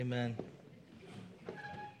Amen.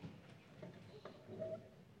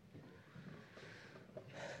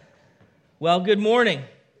 Well, good morning.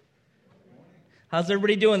 How's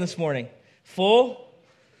everybody doing this morning? Full?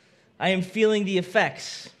 I am feeling the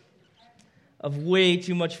effects of way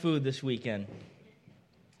too much food this weekend.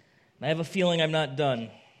 I have a feeling I'm not done.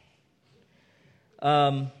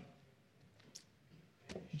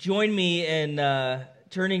 Join me in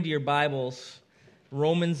turning to your Bibles,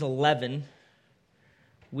 Romans 11.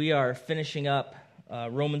 We are finishing up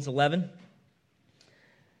Romans 11.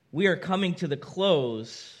 We are coming to the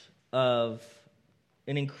close of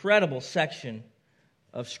an incredible section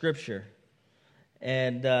of Scripture,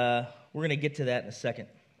 and we're going to get to that in a second.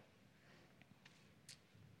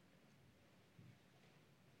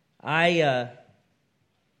 I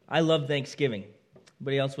love Thanksgiving.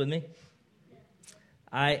 Anybody else with me?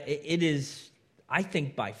 It is, I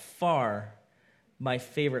think, by far my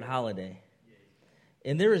favorite holiday.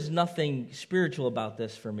 And there is nothing spiritual about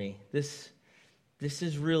this for me. This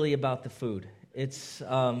is really about the food. It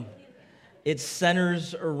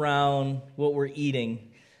centers around what we're eating,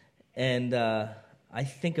 and I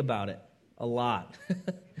think about it a lot.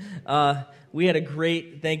 We had a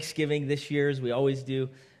great Thanksgiving this year, as we always do,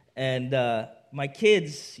 and my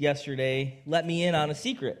kids yesterday let me in on a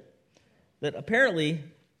secret that apparently,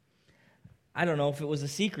 I don't know if it was a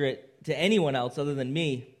secret to anyone else other than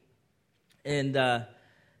me. And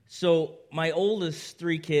so my oldest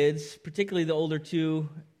three kids, particularly the older two,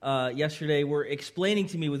 yesterday were explaining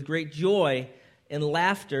to me with great joy and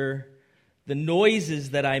laughter the noises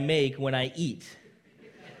that I make when I eat.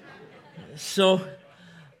 So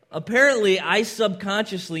apparently I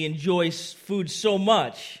subconsciously enjoy food so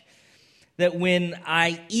much that when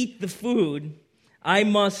I eat the food, I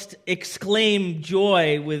must exclaim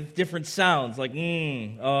joy with different sounds, like,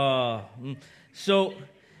 So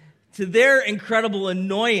to their incredible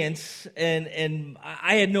annoyance, and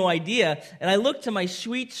I had no idea, and I looked to my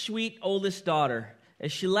sweet, sweet oldest daughter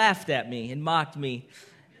as she laughed at me and mocked me,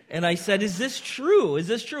 and I said, is this true? Is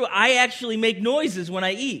this true? I actually make noises when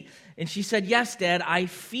I eat. And she said, yes, Dad, I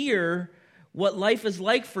fear what life is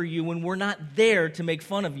like for you when we're not there to make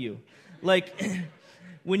fun of you. Like,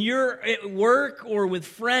 when you're at work or with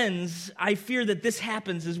friends, I fear that this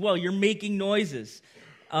happens as well. You're making noises.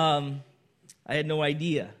 I had no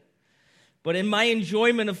idea. But in my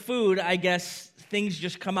enjoyment of food, I guess things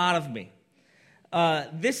just come out of me.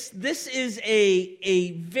 This is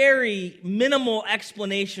a very minimal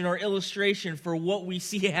explanation or illustration for what we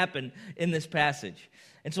see happen in this passage.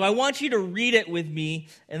 And so I want you to read it with me,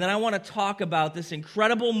 and then I want to talk about this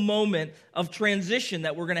incredible moment of transition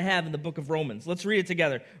that we're going to have in the book of Romans. Let's read it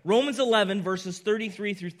together. Romans 11, verses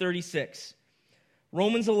 33 through 36.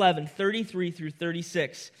 Romans 11, 33 through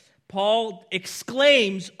 36. Paul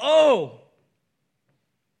exclaims, "Oh,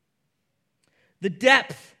 the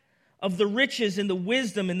depth of the riches and the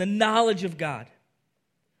wisdom and the knowledge of God.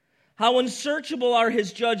 How unsearchable are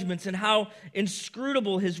his judgments and how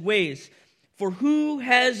inscrutable his ways. For who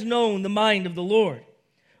has known the mind of the Lord?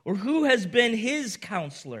 Or who has been his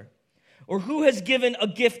counselor? Or who has given a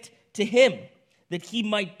gift to him that he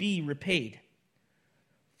might be repaid?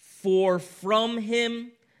 For from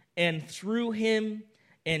him and through him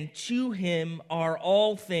and to him are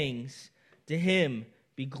all things. To him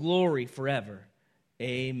be glory forever.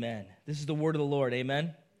 Amen." This is the word of the Lord.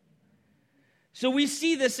 Amen. So we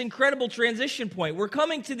see this incredible transition point. We're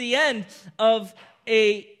coming to the end of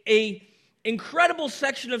a incredible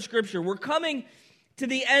section of Scripture. We're coming to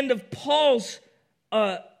the end of Paul's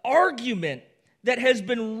argument that has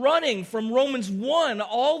been running from Romans 1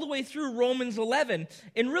 all the way through Romans 11,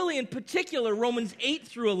 and really in particular Romans 8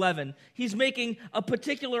 through 11. He's making a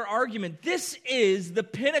particular argument. This is the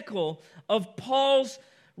pinnacle of Paul's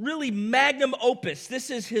really magnum opus. This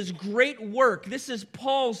is his great work. This is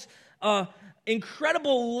Paul's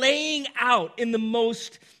incredible laying out in the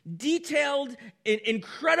most detailed,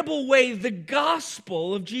 incredible way the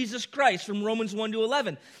gospel of Jesus Christ from Romans 1 to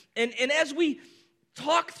 11. And as we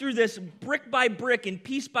talk through this brick by brick and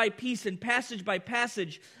piece by piece and passage by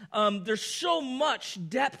passage, there's so much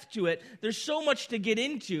depth to it. There's so much to get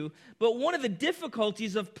into. But one of the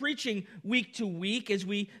difficulties of preaching week to week as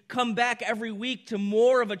we come back every week to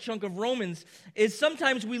more of a chunk of Romans is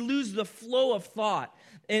sometimes we lose the flow of thought.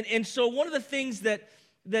 And so one of the things that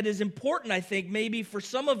is important, I think, maybe for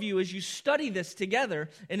some of you as you study this together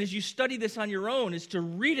and as you study this on your own is to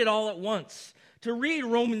read it all at once. To read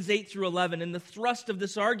Romans 8 through 11 and the thrust of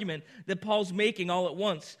this argument that Paul's making all at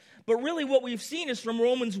once. But really what we've seen is from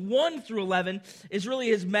Romans 1 through 11 is really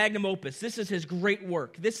his magnum opus. This is his great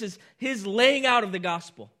work. This is his laying out of the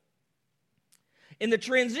gospel. And the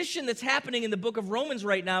transition that's happening in the book of Romans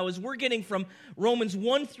right now is we're getting from Romans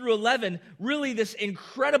 1 through 11 really this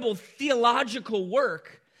incredible theological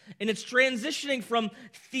work, and it's transitioning from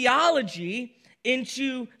theology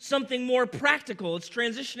into something more practical. It's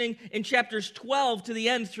transitioning in chapters 12 to the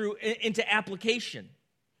end into application.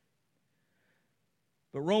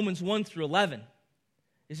 But Romans 1 through 11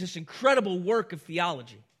 is this incredible work of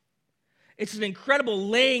theology. It's an incredible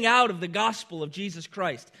laying out of the gospel of Jesus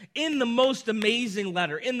Christ in the most amazing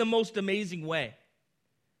letter, in the most amazing way.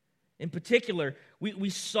 In particular, we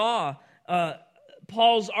saw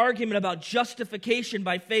Paul's argument about justification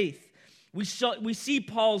by faith. We see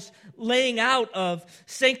Paul's laying out of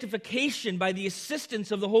sanctification by the assistance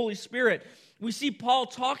of the Holy Spirit. We see Paul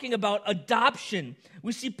talking about adoption.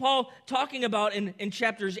 We see Paul talking about in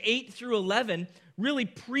chapters 8 through 11, really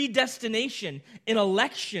predestination and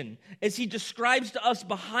election, as he describes to us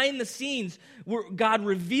behind the scenes where God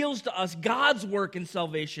reveals to us God's work in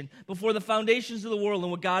salvation before the foundations of the world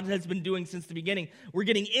and what God has been doing since the beginning. We're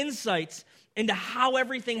getting insights into how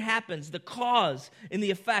everything happens, the cause and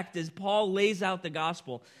the effect, as Paul lays out the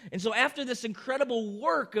gospel. And so after this incredible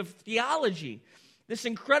work of theology, this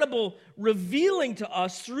incredible revealing to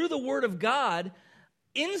us through the Word of God,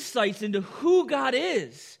 insights into who God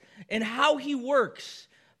is and how he works,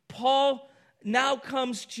 Paul now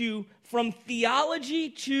comes from theology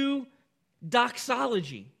to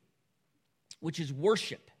doxology, which is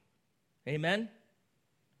worship. Amen?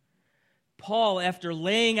 Paul, after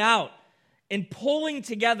laying out and pulling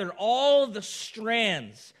together all the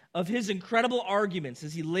strands of his incredible arguments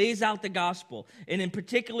as he lays out the gospel, and in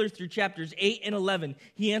particular through chapters 8 and 11,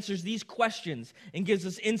 he answers these questions and gives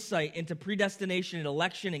us insight into predestination and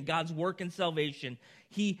election and God's work in salvation.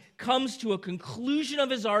 He comes to a conclusion of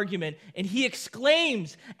his argument, and he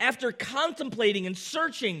exclaims, after contemplating and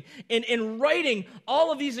searching and writing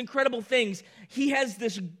all of these incredible things, he has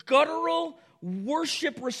this guttural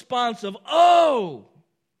worship response of, "Oh!"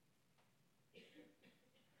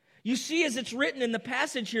 You see, as it's written in the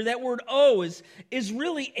passage here, that word "oh" is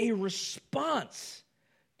really a response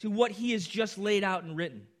to what he has just laid out and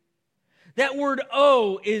written. That word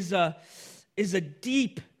 "oh" is a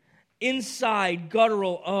deep, inside,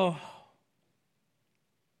 guttural "oh."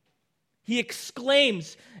 He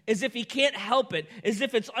exclaims as if he can't help it, as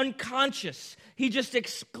if it's unconscious. He just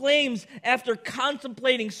exclaims after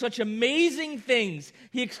contemplating such amazing things.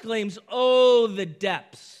 He exclaims, "Oh, the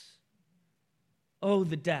depths. Oh,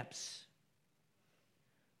 the depths."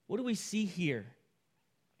 What do we see here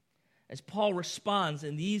as Paul responds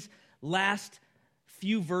in these last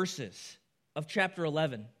few verses of chapter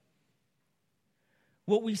 11?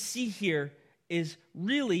 What we see here is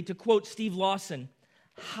really, to quote Steve Lawson,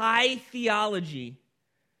 high theology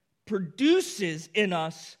produces in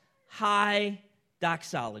us high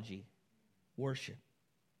doxology, worship.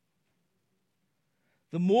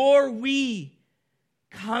 The more we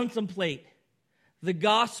contemplate the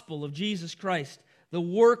gospel of Jesus Christ, the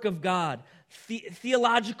work of God,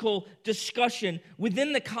 theological discussion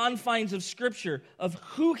within the confines of Scripture of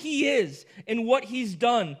who he is and what he's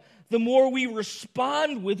done, the more we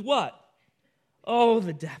respond with what? Oh,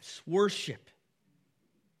 the depths, worship.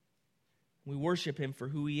 We worship him for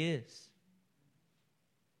who he is.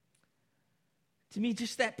 To me,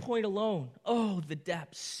 just that point alone, oh, the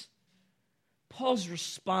depths. Paul's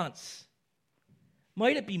response,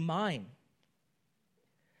 might it be mine?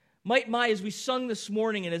 Might as we sung this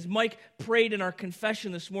morning and as Mike prayed in our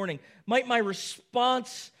confession this morning, might my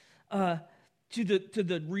response to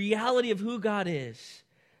the reality of who God is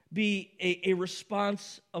be a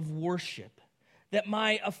response of worship, that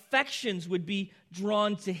my affections would be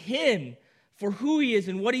drawn to him for who he is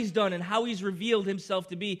and what he's done and how he's revealed himself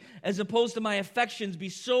to be, as opposed to my affections be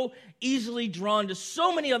so easily drawn to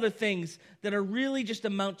so many other things that are really just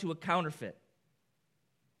amount to a counterfeit.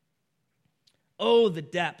 Oh, the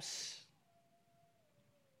depths.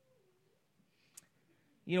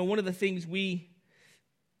 You know, one of the things we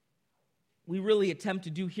really attempt to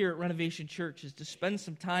do here at Renovation Church is to spend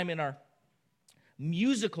some time in our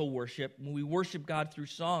musical worship, when we worship God through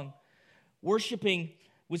song, worshiping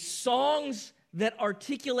with songs that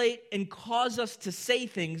articulate and cause us to say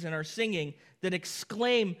things in our singing that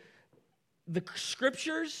exclaim the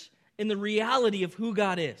Scriptures and the reality of who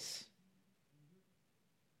God is.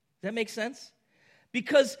 Does that make sense?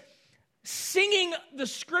 Because singing the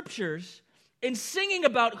Scriptures and singing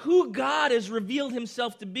about who God has revealed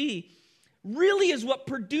himself to be really is what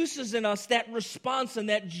produces in us that response and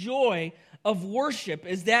that joy of worship,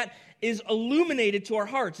 as that is illuminated to our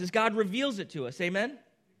hearts, as God reveals it to us. Amen?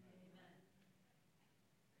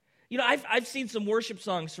 You know, I've seen some worship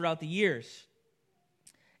songs throughout the years,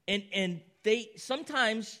 and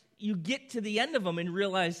sometimes you get to the end of them and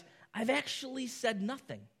realize, I've actually said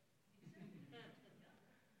nothing.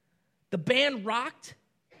 The band rocked.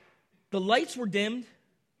 The lights were dimmed.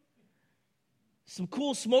 Some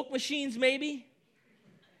cool smoke machines maybe.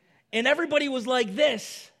 And everybody was like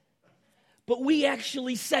this. But we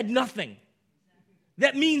actually said nothing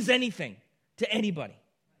that means anything to anybody.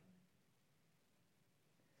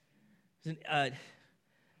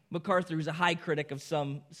 MacArthur, who's a high critic of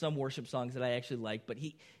some worship songs that I actually like, but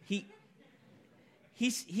he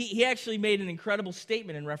actually made an incredible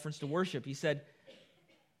statement in reference to worship. He said,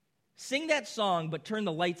 sing that song, but turn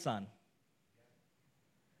the lights on.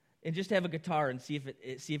 And just have a guitar and see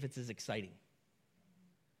if it's as exciting.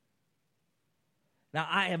 Now,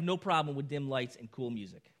 I have no problem with dim lights and cool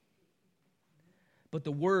music. But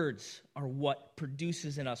the words are what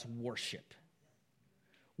produces in us worship.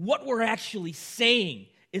 What we're actually saying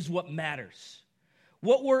is what matters.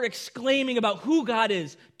 What we're exclaiming about who God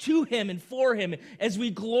is to Him and for Him as we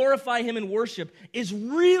glorify Him in worship is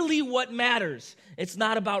really what matters. It's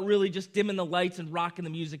not about really just dimming the lights and rocking the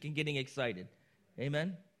music and getting excited.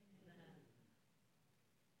 Amen?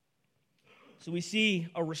 So we see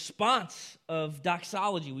a response of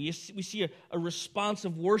doxology. We see a response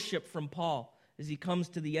of worship from Paul as he comes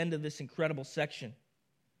to the end of this incredible section.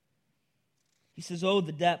 He says, oh,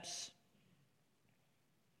 the depths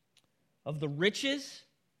of the riches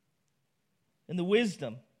and the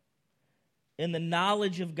wisdom and the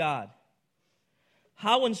knowledge of God.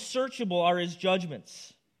 How unsearchable are His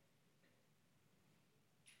judgments,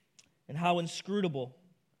 and how inscrutable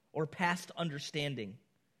or past understanding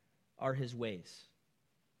are His ways.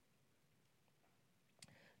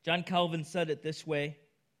 John Calvin said it this way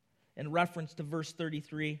in reference to verse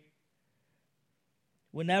 33.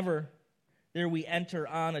 Whenever there we enter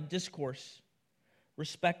on a discourse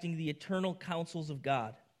respecting the eternal counsels of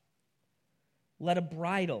God, let a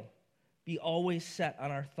bridle be always set on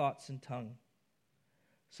our thoughts and tongue,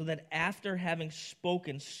 so that after having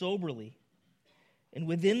spoken soberly and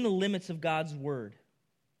within the limits of God's word,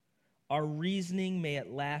 our reasoning may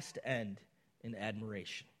at last end in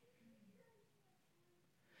admiration.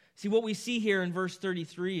 See, what we see here in verse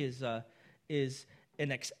 33 is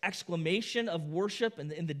an exclamation of worship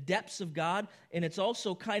in the depths of God, and it's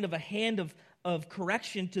also kind of a hand of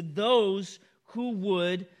correction to those who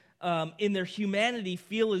would, in their humanity,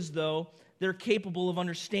 feel as though they're capable of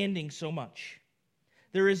understanding so much.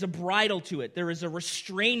 There is a bridle to it. There is a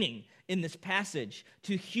restraining in this passage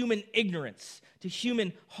to human ignorance, to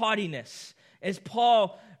human haughtiness. As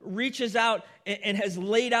Paul reaches out and has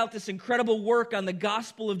laid out this incredible work on the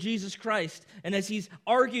gospel of Jesus Christ, and as he's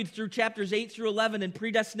argued through chapters 8 through 11 in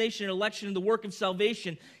predestination and election and the work of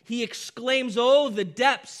salvation, he exclaims, oh, the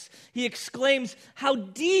depths. He exclaims, how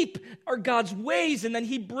deep are God's ways? And then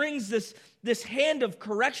he brings this hand of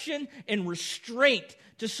correction and restraint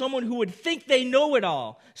to someone who would think they know it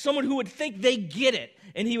all, someone who would think they get it.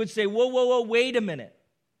 And he would say, whoa, whoa, whoa, wait a minute.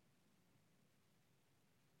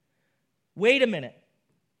 Wait a minute.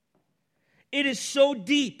 It is so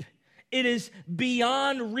deep. It is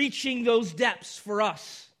beyond reaching those depths for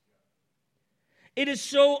us. It is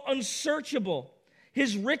so unsearchable.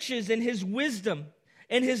 His riches and His wisdom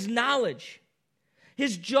and His knowledge.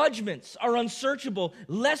 His judgments are unsearchable,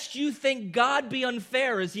 lest you think God be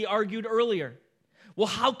unfair, as he argued earlier. Well,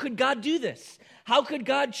 how could God do this? How could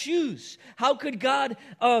God choose? How could God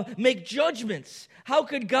make judgments? How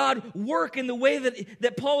could God work in the way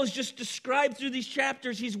that Paul has just described through these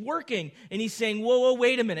chapters? He's working, and he's saying, whoa, whoa,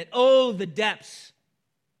 wait a minute. Oh, the depths.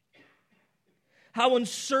 How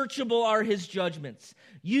unsearchable are His judgments.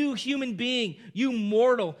 You human being, you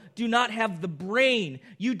mortal, do not have the brain.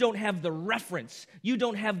 You don't have the reference. You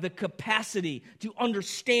don't have the capacity to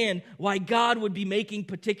understand why God would be making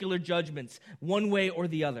particular judgments one way or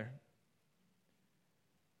the other.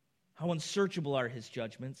 How unsearchable are His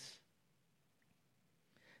judgments.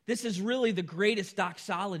 This is really the greatest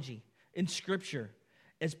doxology in Scripture,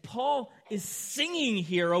 as Paul is singing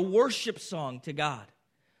here a worship song to God.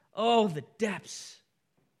 Oh, the depths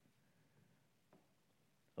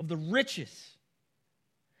of the riches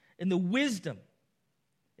and the wisdom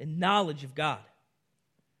and knowledge of God.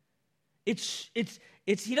 He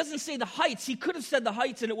doesn't say the heights. He could have said the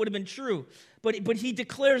heights and it would have been true, but he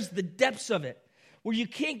declares the depths of it, where you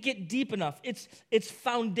can't get deep enough. It's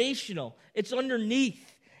foundational. It's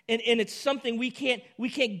underneath. And it's something we can't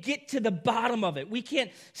get to the bottom of it. We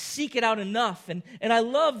can't seek it out enough. And I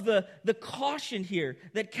love the caution here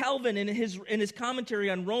that Calvin in his commentary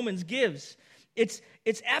on Romans gives. It's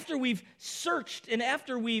after we've searched and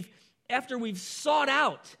after we've sought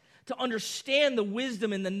out to understand the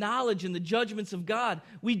wisdom and the knowledge and the judgments of God,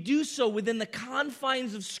 we do so within the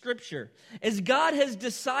confines of Scripture. As God has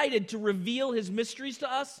decided to reveal his mysteries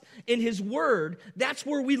to us in his word, that's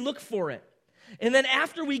where we look for it. And then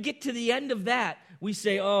after we get to the end of that, we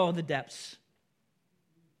say, oh, the depths.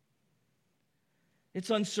 It's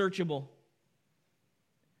unsearchable.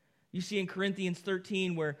 You see in Corinthians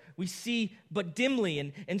 13 where we see but dimly,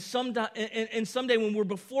 and someday when we're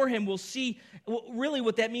before him, we'll see really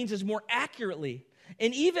what that means is more accurately.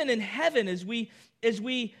 And even in heaven, as we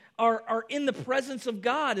are in the presence of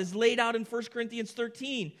God, as laid out in 1 Corinthians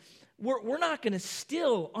 13, we're not going to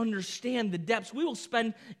still understand the depths. We will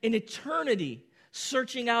spend an eternity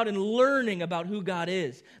searching out and learning about who God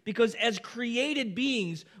is, because as created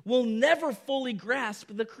beings, we'll never fully grasp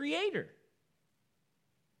the Creator.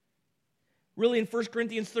 Really, in 1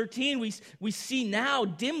 Corinthians 13, we see now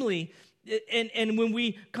dimly, and when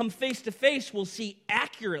we come face to face, we'll see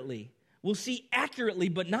accurately. We'll see accurately,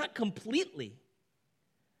 but not completely,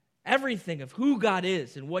 everything of who God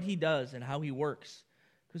is and what he does and how he works,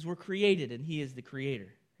 because we're created and he is the creator.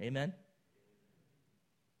 Amen?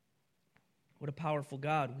 What a powerful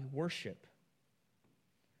God we worship.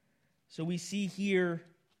 So we see here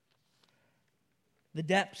the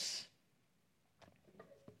depths.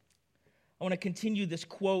 I want to continue this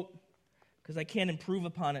quote because I can't improve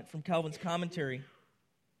upon it from Calvin's commentary.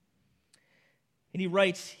 And he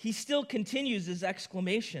writes, he still continues his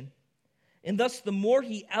exclamation, and thus the more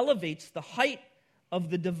he elevates the height of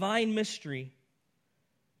the divine mystery,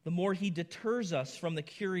 the more he deters us from the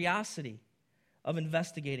curiosity of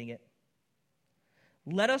investigating it.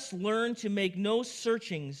 Let us learn to make no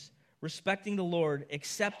searchings respecting the Lord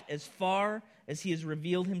except as far as he has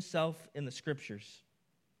revealed himself in the Scriptures.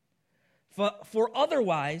 For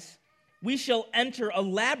otherwise, we shall enter a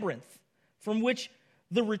labyrinth from which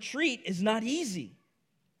the retreat is not easy.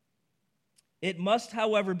 It must,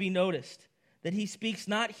 however, be noticed that he speaks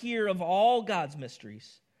not here of all God's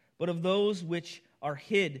mysteries, but of those which are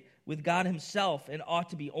hid with God himself and ought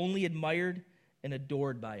to be only admired and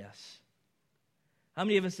adored by us. How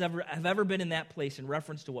many of us have ever been in that place in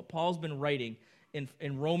reference to what Paul's been writing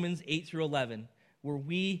in Romans 8 through 11, where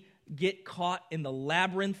we get caught in the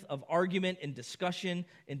labyrinth of argument and discussion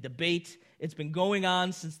and debate? It's been going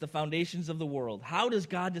on since the foundations of the world. How does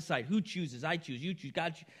God decide? Who chooses? I choose, you choose,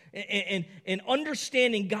 God chooses. And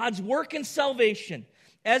understanding God's work in salvation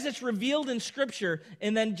as it's revealed in Scripture,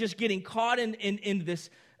 and then just getting caught in this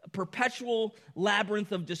perpetual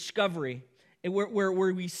labyrinth of discovery, where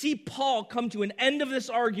we see Paul come to an end of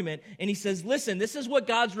this argument, and he says, listen, this is what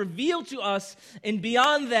God's revealed to us, and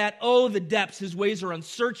beyond that, oh, the depths, his ways are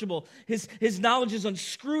unsearchable, his knowledge is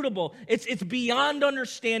inscrutable, it's beyond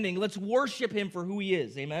understanding. Let's worship him for who he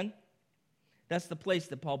is, amen? That's the place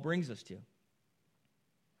that Paul brings us to.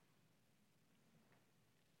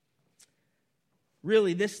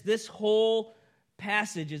 Really, this whole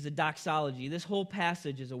passage is a doxology. This whole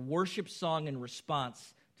passage is a worship song in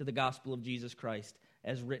response to the gospel of Jesus Christ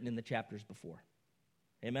as written in the chapters before.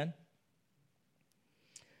 Amen?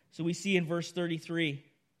 So we see in verse 33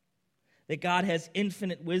 that God has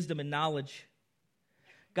infinite wisdom and knowledge.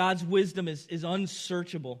 God's wisdom is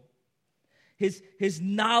unsearchable. His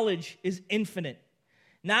knowledge is infinite.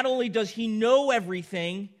 Not only does he know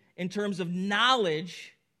everything in terms of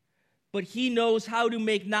knowledge, but he knows how to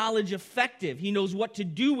make knowledge effective. He knows what to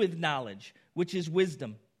do with knowledge, which is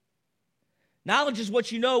wisdom. Knowledge is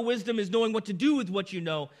what you know. Wisdom is knowing what to do with what you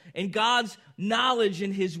know. And God's knowledge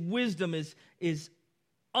and his wisdom is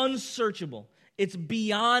unsearchable. It's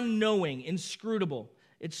beyond knowing, inscrutable.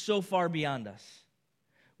 It's so far beyond us.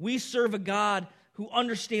 We serve a God who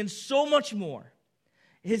understands so much more.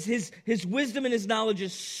 His wisdom and his knowledge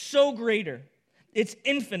is so greater. It's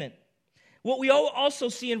infinite. What we also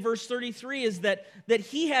see in verse 33 is that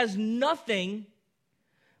he has nothing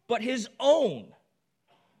but his own.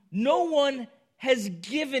 No one has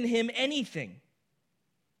given him anything.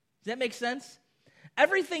 Does that make sense?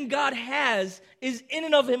 Everything God has is in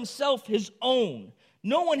and of himself his own.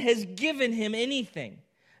 No one has given him anything.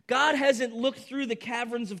 God hasn't looked through the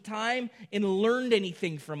caverns of time and learned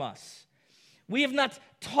anything from us. We have not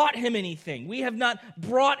taught him anything. We have not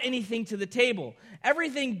brought anything to the table.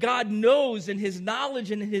 Everything God knows and his knowledge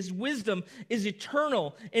and his wisdom is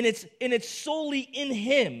eternal, and it's solely in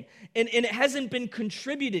him, and it hasn't been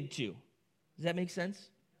contributed to. Does that make sense?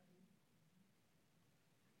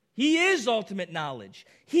 He is ultimate knowledge.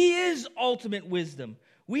 He is ultimate wisdom.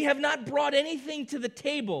 We have not brought anything to the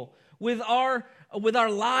table with our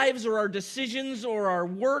lives or our decisions or our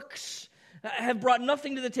works. have brought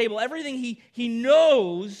nothing to the table. Everything he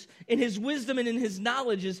knows in his wisdom and in his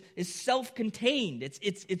knowledge is self-contained.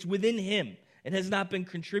 It's within him. It has not been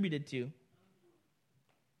contributed to.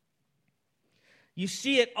 You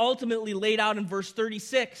see it ultimately laid out in verse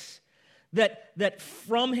 36, that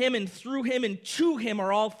from him and through him and to him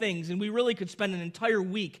are all things. And we really could spend an entire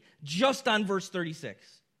week just on verse 36.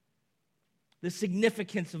 The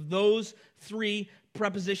significance of those three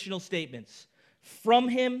prepositional statements. From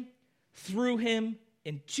him, through him,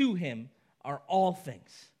 and to him are all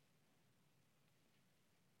things.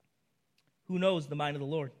 Who knows the mind of the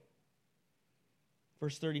Lord?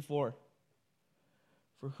 Verse 34.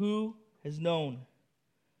 For who has known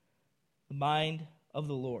the mind of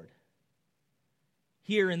the Lord?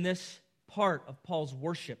 Here in this part of Paul's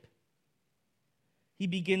worship, he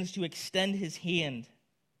begins to extend his hand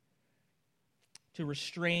to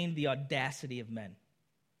restrain the audacity of men.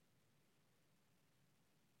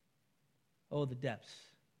 Oh, the depths.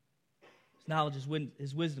 His knowledge,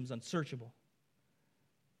 his wisdom is unsearchable.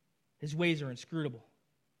 His ways are inscrutable.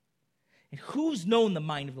 And who's known the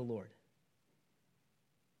mind of the Lord?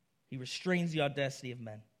 He restrains the audacity of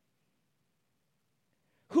men.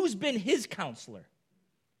 Who's been his counselor?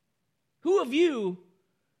 Who of you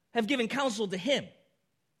have given counsel to him?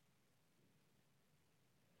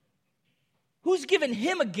 Who's given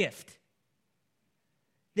him a gift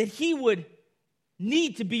that he would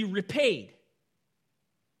need to be repaid?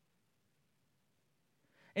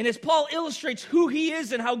 And as Paul illustrates who he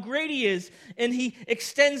is and how great he is, and he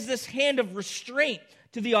extends this hand of restraint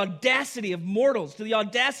to the audacity of mortals, to the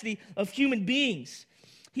audacity of human beings,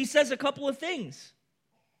 he says a couple of things.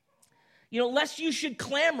 Lest you should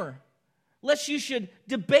clamor, lest you should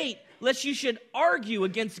debate, lest you should argue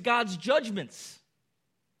against God's judgments.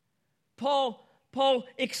 Paul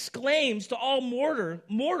exclaims to all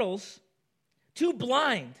mortals, too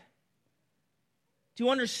blind to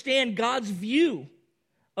understand God's view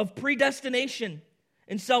of predestination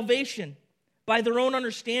and salvation by their own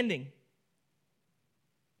understanding.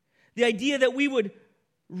 The idea that we would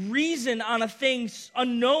reason on a thing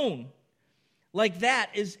unknown like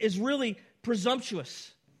that is really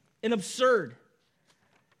presumptuous and absurd.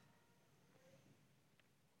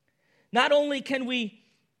 Not only can we,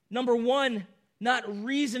 number one, not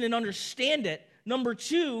reason and understand it, number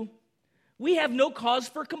two, we have no cause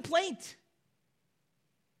for complaint.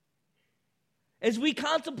 As we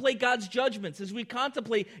contemplate God's judgments, as we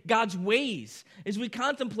contemplate God's ways, as we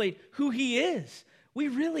contemplate who he is, we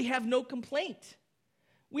really have no complaint.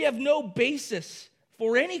 We have no basis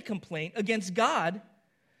for any complaint against God,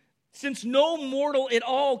 since no mortal at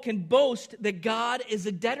all can boast that God is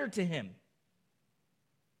a debtor to him.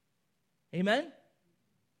 Amen?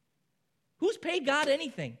 Who's paid God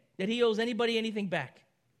anything that he owes anybody anything back?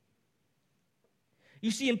 You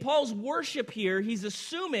see, in Paul's worship here, he's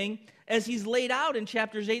assuming, as he's laid out in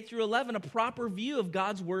chapters 8 through 11, a proper view of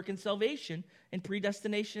God's work in salvation and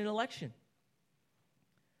predestination and election.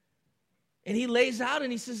 And he lays out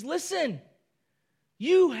and he says, listen,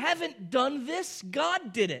 you haven't done this,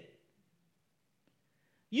 God did it.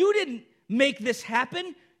 You didn't make this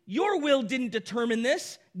happen. Your will didn't determine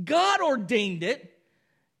this. God ordained it.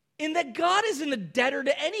 In that God isn't a debtor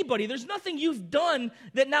to anybody. There's nothing you've done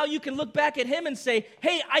that now you can look back at him and say,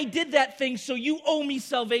 hey, I did that thing, so you owe me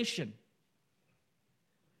salvation.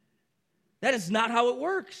 That is not how it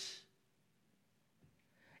works.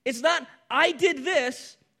 It's not, I did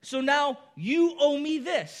this, so now you owe me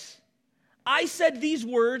this. I said these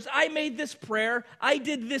words, I made this prayer, I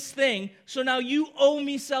did this thing, so now you owe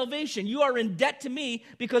me salvation. You are in debt to me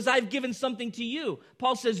because I've given something to you.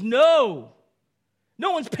 Paul says, no.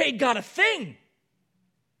 No one's paid God a thing.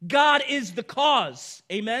 God is the cause.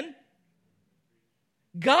 Amen?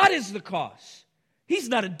 God is the cause. He's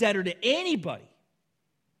not a debtor to anybody.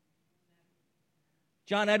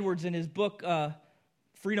 John Edwards, in his book,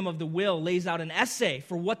 Freedom of the Will, lays out an essay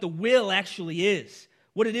for what the will actually is,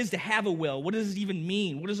 what it is to have a will, what does it even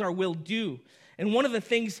mean, what does our will do? And one of the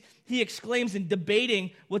things he exclaims in debating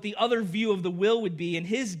what the other view of the will would be in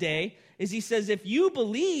his day is he says, if you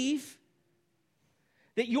believe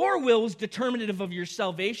that your will was determinative of your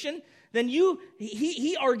salvation, then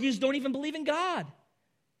he argues, don't even believe in God.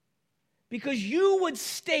 Because you would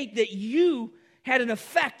state that you had an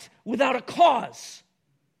effect without a cause.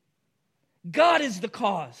 God is the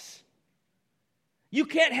cause. You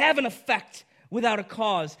can't have an effect without a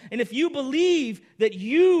cause. And if you believe that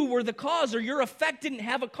you were the cause or your effect didn't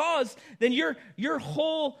have a cause, then your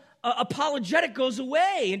whole apologetic goes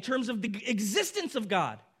away in terms of the existence of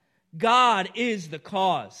God. God is the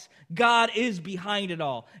cause. God is behind it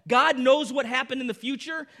all. God knows what happened in the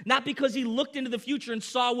future, not because he looked into the future and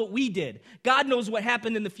saw what we did. God knows what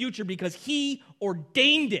happened in the future because he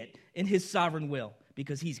ordained it in his sovereign will,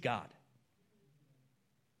 because he's God.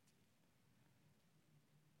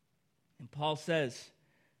 And Paul says,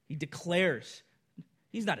 he declares,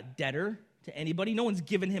 he's not a debtor to anybody. No one's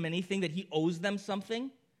given him anything that he owes them something.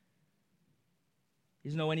 He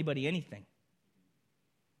doesn't owe anybody anything.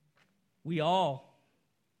 We all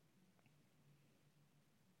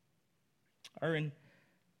are in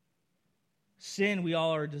sin. We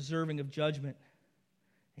all are deserving of judgment.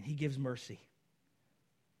 And he gives mercy.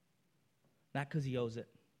 Not because he owes it.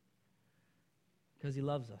 Because he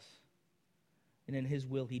loves us. And in his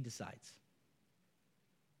will, he decides.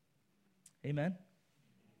 Amen?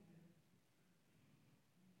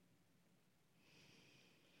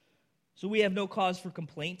 So we have no cause for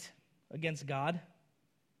complaint against God.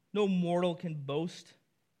 No mortal can boast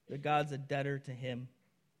that God's a debtor to him.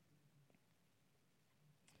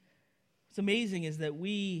 What's amazing is that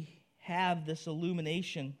we have this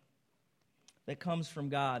illumination that comes from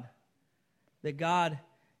God. That God,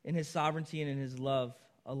 in his sovereignty and in his love,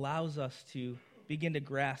 allows us to begin to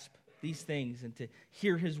grasp these things and to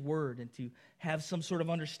hear his word and to have some sort of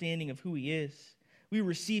understanding of who he is. We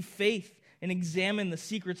receive faith and examine the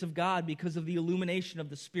secrets of God because of the illumination of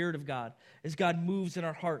the Spirit of God as God moves in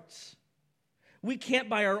our hearts. We can't,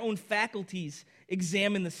 by our own faculties,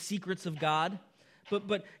 examine the secrets of God.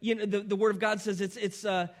 But you know, the Word of God says it's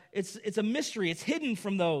a mystery. It's hidden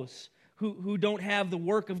from those who don't have the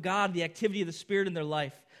work of God, the activity of the Spirit in their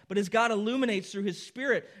life. But as God illuminates through his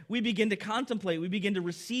Spirit, we begin to contemplate, we begin to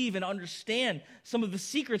receive and understand some of the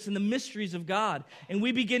secrets and the mysteries of God. And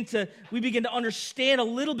we begin to understand a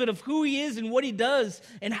little bit of who he is and what he does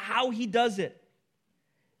and how he does it.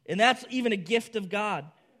 And that's even a gift of God.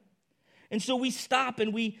 And so we stop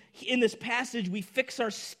and in this passage, we fix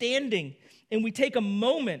our standing and we take a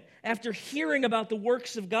moment after hearing about the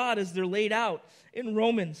works of God as they're laid out in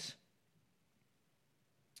Romans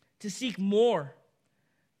to seek more,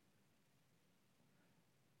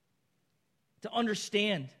 to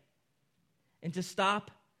understand, and to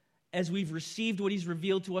stop as we've received what he's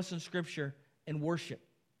revealed to us in Scripture and worship.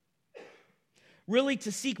 Really,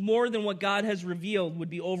 to seek more than what God has revealed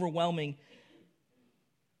would be overwhelming.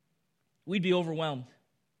 We'd be overwhelmed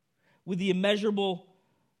with the immeasurable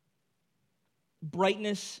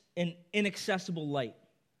brightness and inaccessible light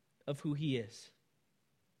of who he is.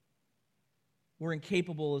 We're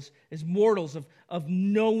incapable as mortals of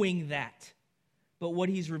knowing that, but what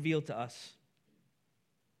he's revealed to us.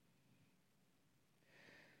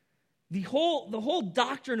 The whole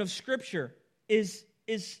doctrine of Scripture is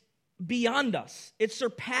beyond us. It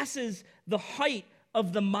surpasses the height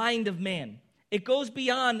of the mind of man. It goes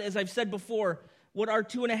beyond, as I've said before, what our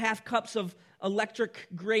 2.5 cups of electric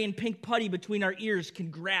gray and pink putty between our ears can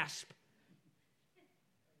grasp.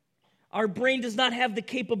 Our brain does not have the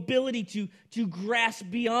capability to grasp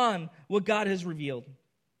beyond what God has revealed.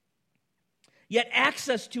 Yet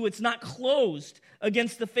access to it's not closed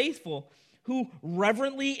against the faithful who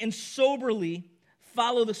reverently and soberly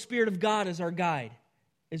follow the Spirit of God as our guide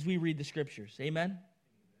as we read the Scriptures. Amen?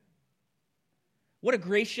 What a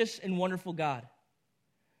gracious and wonderful God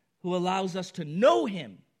who allows us to know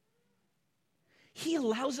him. He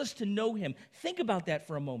allows us to know him. Think about that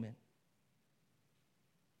for a moment.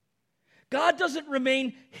 God doesn't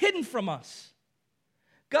remain hidden from us.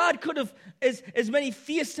 God could have, as many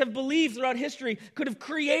theists have believed throughout history, could have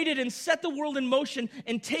created and set the world in motion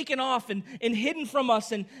and taken off and hidden from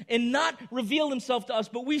us and not revealed himself to us.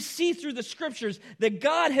 But we see through the Scriptures that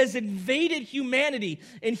God has invaded humanity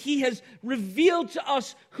and he has revealed to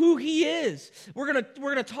us who he is. We're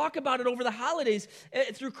gonna talk about it over the holidays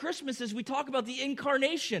through Christmas as we talk about the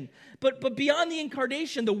incarnation. But beyond the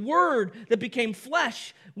incarnation, the Word that became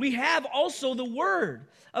flesh, we have also the Word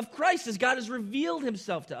of Christ as God has revealed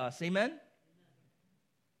himself to us. Amen?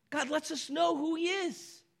 God lets us know who he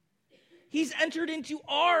is. He's entered into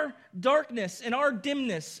our darkness and our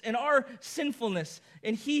dimness and our sinfulness,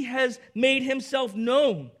 and he has made himself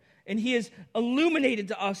known, and he has illuminated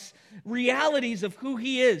to us realities of who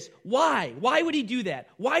he is. Why? Why would he do that?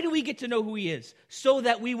 Why do we get to know who he is? So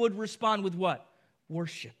that we would respond with what?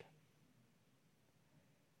 Worship.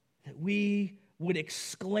 That we would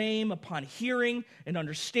exclaim upon hearing and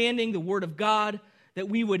understanding the Word of God, that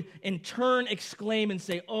we would in turn exclaim and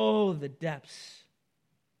say, oh, the depths.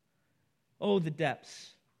 Oh, the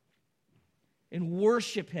depths. And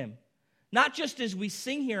worship him, not just as we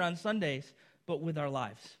sing here on Sundays, but with our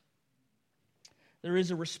lives. There is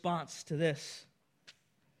a response to this.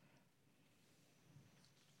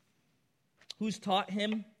 Who's taught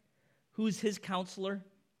him? Who's his counselor?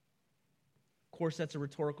 Of course, that's a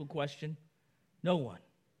rhetorical question. No one.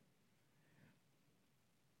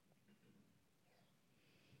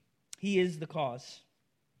 He is the cause.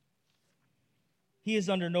 He is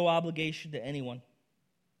under no obligation to anyone.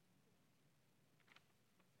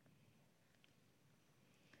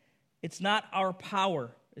 It's not our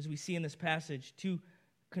power, as we see in this passage, to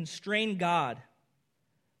constrain God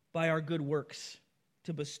by our good works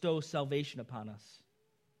to bestow salvation upon us.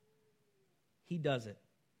 He does it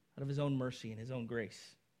out of his own mercy and his own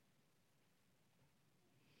grace.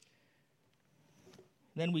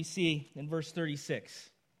 Then we see in verse 36,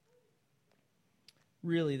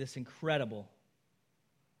 really this incredible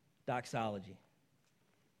doxology.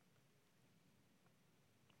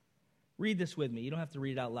 Read this with me. You don't have to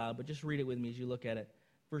read it out loud, but just read it with me as you look at it.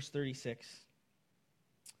 Verse 36.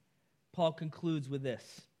 Paul concludes with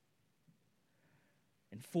this.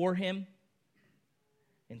 And for him,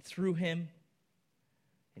 and through him,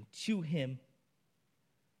 and to him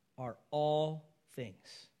are all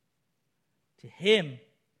things. To him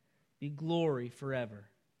be glory forever.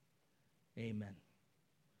 Amen.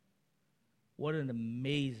 What an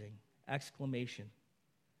amazing exclamation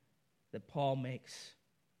that Paul makes.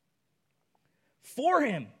 For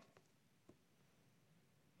him,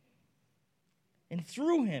 and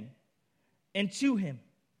through him, and to him.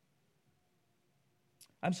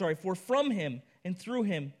 For from him, and through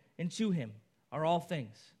him, and to him are all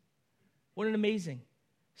things. What an amazing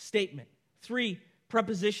statement. 3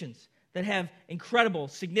 prepositions that have incredible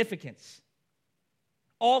significance.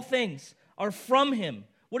 All things are from him.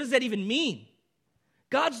 What does that even mean?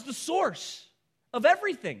 God's the source of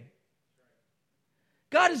everything.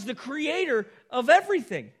 God is the creator of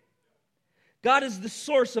everything. God is the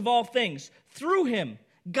source of all things. Through him,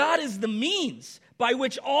 God is the means by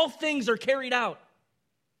which all things are carried out.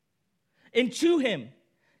 And to him,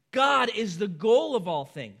 God is the goal of all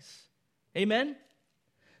things. Amen?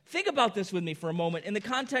 Think about this with me for a moment in the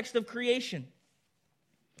context of creation.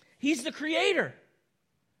 He's the creator.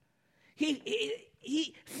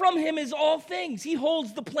 From him is all things. He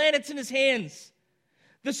holds the planets in his hands.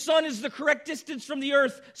 The sun is the correct distance from the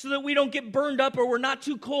earth so that we don't get burned up or we're not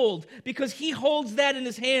too cold, because he holds that in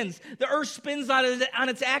his hands. The earth spins on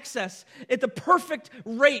its axis at the perfect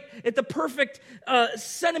rate, at the perfect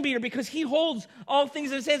centimeter, because he holds all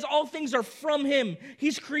things in his hands. All things are from him.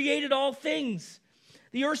 He's created all things.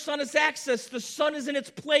 The earth's on its axis, the sun is in its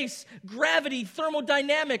place, gravity,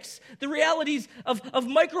 thermodynamics, the realities of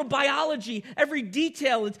microbiology, every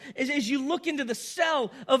detail. As you look into the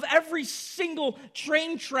cell of every single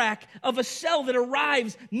train track of a cell that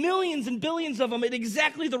arrives, millions and billions of them at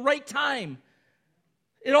exactly the right time.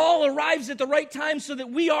 It all arrives at the right time so that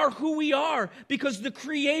we are who we are, because the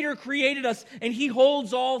Creator created us and he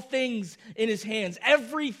holds all things in his hands.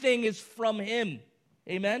 Everything is from him.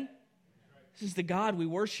 Amen? This is the God we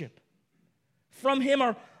worship. From him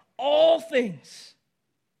are all things.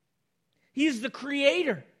 He is the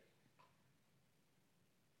creator.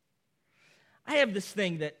 I have this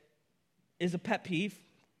thing that is a pet peeve.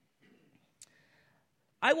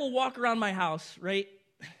 I will walk around my house, right,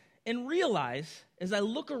 and realize as I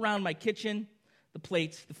look around my kitchen, the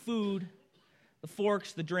plates, the food, the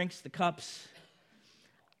forks, the drinks, the cups,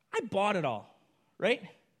 I bought it all, right?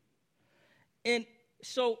 And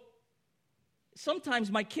so sometimes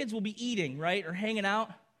my kids will be eating, right, or hanging out,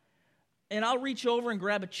 and I'll reach over and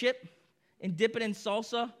grab a chip and dip it in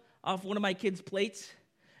salsa off one of my kids' plates,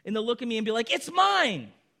 and they'll look at me and be like, "It's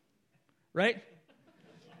mine," right?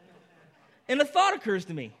 And the thought occurs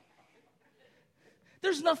to me,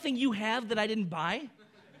 there's nothing you have that I didn't buy.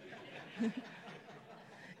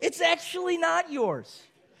 It's actually not yours.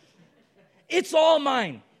 It's all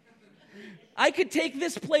mine. I could take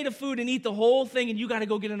this plate of food and eat the whole thing, and you got to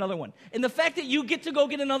go get another one. And the fact that you get to go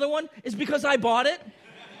get another one is because I bought it,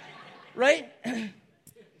 right?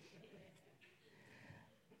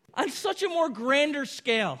 On such a more grander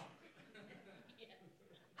scale,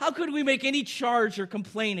 how could we make any charge or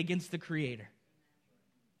complaint against the Creator?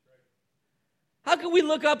 How could we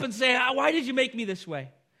look up and say, "Why did you make me this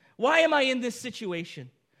way? Why am I in this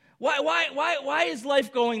situation? Why is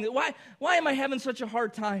life going? Why am I having such a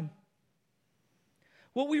hard time?"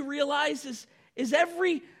 What we realize is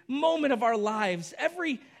every moment of our lives,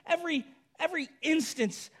 every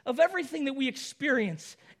instance of everything that we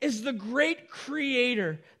experience is the great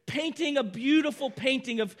Creator painting a beautiful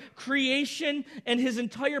painting of creation and his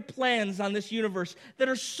entire plans on this universe that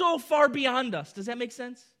are so far beyond us. Does that make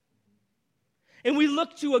sense? And we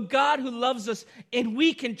look to a God who loves us, and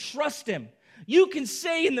we can trust him. You can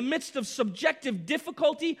say in the midst of subjective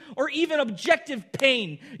difficulty or even objective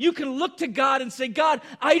pain, you can look to God and say, God,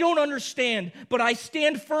 I don't understand, but I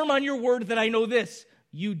stand firm on your word that I know this.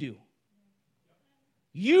 You do.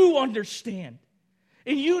 You understand.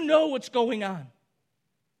 And you know what's going on.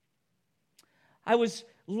 I was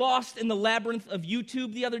lost in the labyrinth of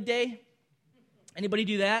YouTube the other day. Anybody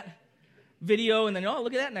do that? Video, and then, oh,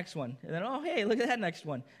 look at that next one. And then, oh, hey, look at that next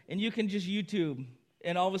one. And you can just YouTube,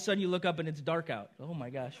 and all of a sudden you look up and it's dark out. Oh, my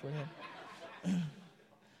gosh, what happened?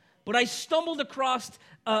 But I stumbled across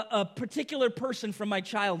a particular person from my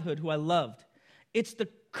childhood who I loved. It's the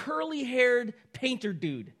curly-haired painter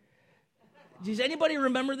dude. Does anybody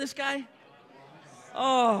remember this guy?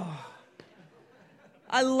 Oh,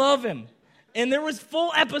 I love him. And there was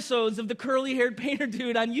full episodes of the curly-haired painter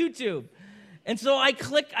dude on YouTube. And so I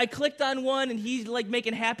clicked on one, and he's like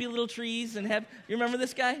making happy little trees. And you remember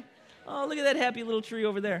this guy? Oh, look at that happy little tree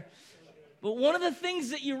over there. But one of the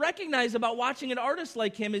things that you recognize about watching an artist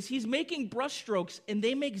like him is he's making brushstrokes, and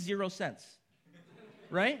they make 0 sense,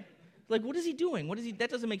 right? Like, what is he doing? That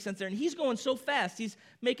doesn't make sense there. And he's going so fast. He's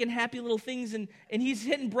making happy little things, and he's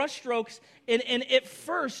hitting brushstrokes. And at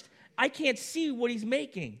first, I can't see what he's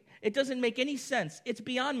making. It doesn't make any sense. It's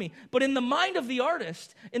beyond me. But in the mind of the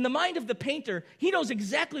artist, in the mind of the painter, he knows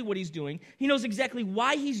exactly what he's doing. He knows exactly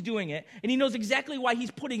why he's doing it. And he knows exactly why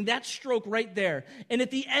he's putting that stroke right there. And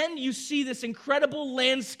at the end, you see this incredible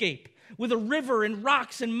landscape with a river and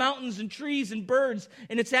rocks and mountains and trees and birds.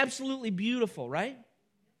 And it's absolutely beautiful, right?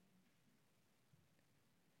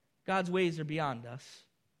 God's ways are beyond us.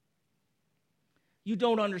 You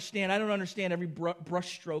don't understand. I don't understand every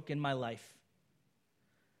brushstroke in my life.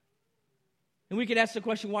 And we could ask the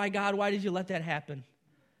question, why, God? Why did you let that happen?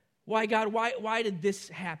 Why, God? Why did this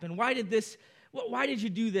happen? Why did you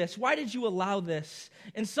do this? Why did you allow this?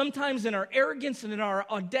 And sometimes in our arrogance and in our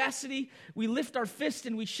audacity, we lift our fist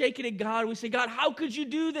and we shake it at God. We say, God, how could you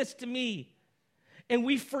do this to me? And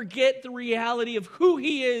we forget the reality of who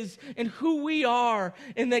He is and who we are,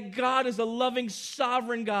 and that God is a loving,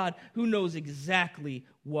 sovereign God who knows exactly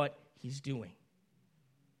what He's doing.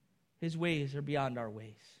 His ways are beyond our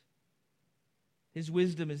ways. His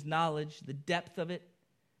wisdom is knowledge. The depth of it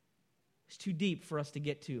is too deep for us to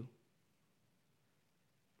get to.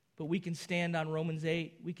 But we can stand on Romans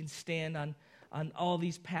 8. We can stand on all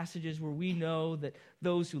these passages where we know that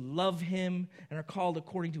those who love Him and are called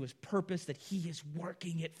according to His purpose, that He is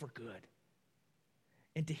working it for good.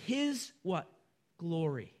 And to His, what?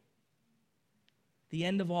 Glory. The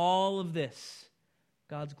end of all of this,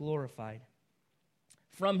 God's glorified.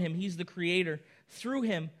 From Him, He's the creator. Through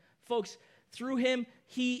Him, folks, through Him,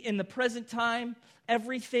 He, in the present time,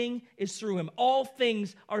 everything is through Him. All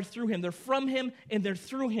things are through Him. They're from Him and they're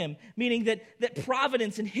through Him, meaning that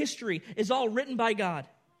providence and history is all written by God.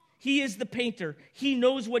 He is the painter. He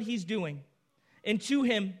knows what He's doing. And to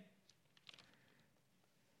Him,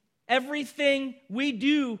 everything we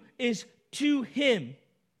do is to Him.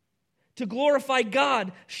 To glorify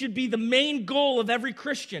God should be the main goal of every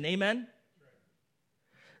Christian. Amen?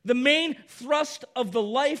 The main thrust of the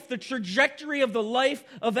life, the trajectory of the life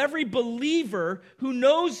of every believer who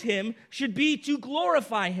knows Him should be to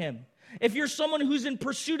glorify Him. If you're someone who's in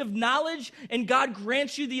pursuit of knowledge and God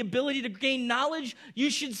grants you the ability to gain knowledge, you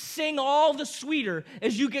should sing all the sweeter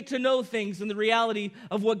as you get to know things and the reality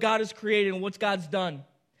of what God has created and what God's done.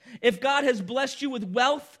 If God has blessed you with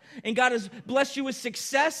wealth and God has blessed you with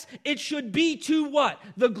success, it should be to what?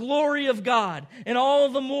 The glory of God. And all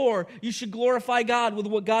the more, you should glorify God with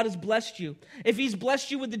what God has blessed you. If He's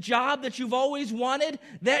blessed you with the job that you've always wanted,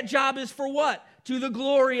 that job is for what? To the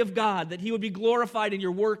glory of God, that He would be glorified in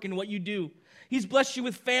your work and what you do. He's blessed you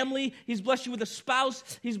with family. He's blessed you with a spouse.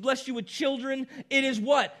 He's blessed you with children. It is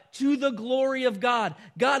what? To the glory of God.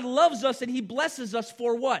 God loves us and He blesses us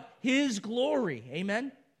for what? His glory.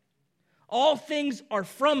 Amen? All things are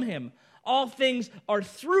from Him. All things are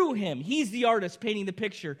through Him. He's the artist painting the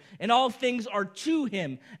picture. And all things are to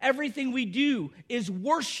Him. Everything we do is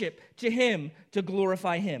worship to Him to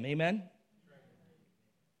glorify Him. Amen?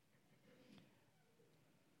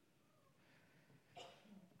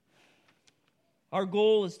 Our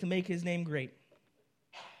goal is to make His name great.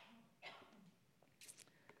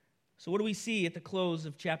 So what do we see at the close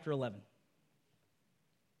of chapter 11?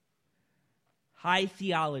 High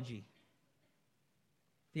theology.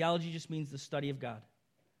 Theology just means the study of God.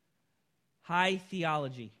 High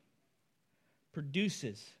theology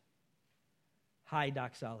produces high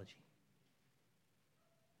doxology.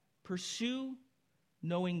 Pursue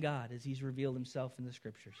knowing God as He's revealed Himself in the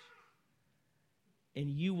Scriptures. And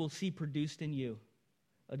you will see produced in you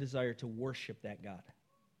a desire to worship that God.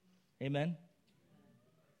 Amen?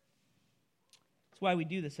 That's why we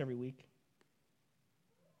do this every week.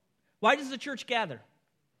 Why does the church gather?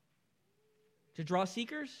 To draw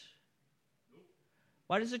seekers?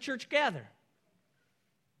 Why does the church gather?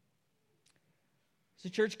 Does the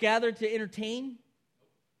church gather to entertain?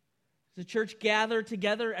 Does the church gather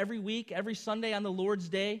together every week, every Sunday on the Lord's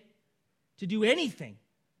Day to do anything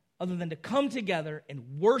other than to come together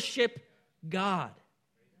and worship God?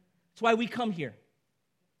 That's why we come here.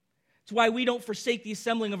 It's why we don't forsake the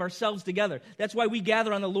assembling of ourselves together. That's why we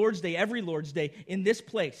gather on the Lord's Day, every Lord's Day, in this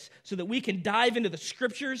place, so that we can dive into the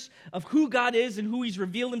scriptures of who God is and who He's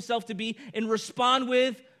revealed Himself to be and respond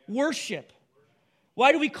with worship.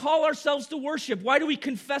 Why do we call ourselves to worship? Why do we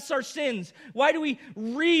confess our sins? Why do we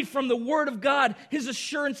read from the Word of God His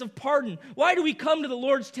assurance of pardon? Why do we come to the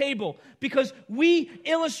Lord's table? Because we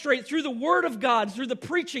illustrate through the Word of God, through the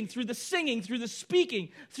preaching, through the singing, through the speaking,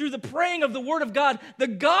 through the praying of the Word of God, the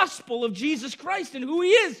gospel of Jesus Christ and who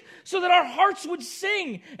He is, so that our hearts would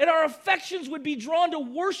sing and our affections would be drawn to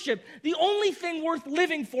worship, the only thing worth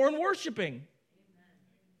living for and worshiping.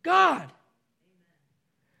 God.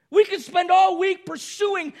 We could spend all week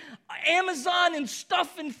pursuing Amazon and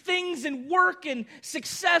stuff and things and work and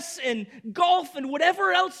success and golf and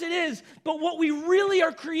whatever else it is. But what we really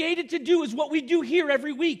are created to do is what we do here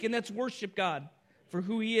every week, and that's worship God for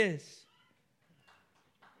who He is.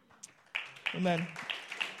 Amen.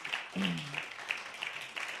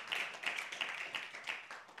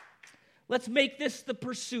 Let's make this the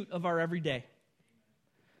pursuit of our everyday.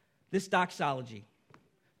 This doxology.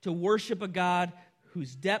 To worship a God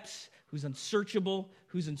whose depths, who's unsearchable,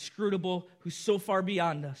 who's inscrutable, who's so far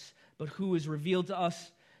beyond us, but who has revealed to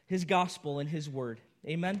us His gospel and His word.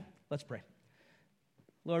 Amen? Let's pray.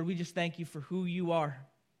 Lord, we just thank You for who You are,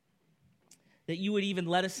 that You would even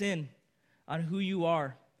let us in on who You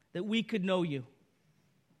are, that we could know You,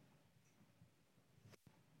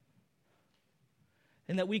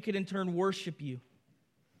 and that we could in turn worship You.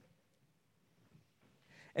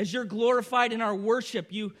 As You're glorified in our worship,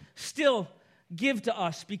 You still give to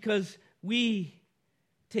us because we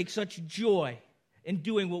take such joy in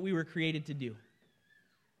doing what we were created to do.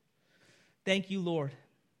 Thank You, Lord,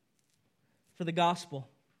 for the gospel.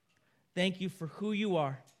 Thank You for who You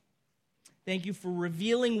are. Thank You for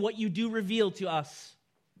revealing what You do reveal to us,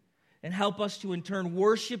 and help us to in turn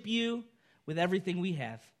worship You with everything we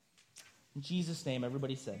have. In Jesus' name,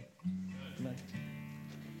 everybody said, amen.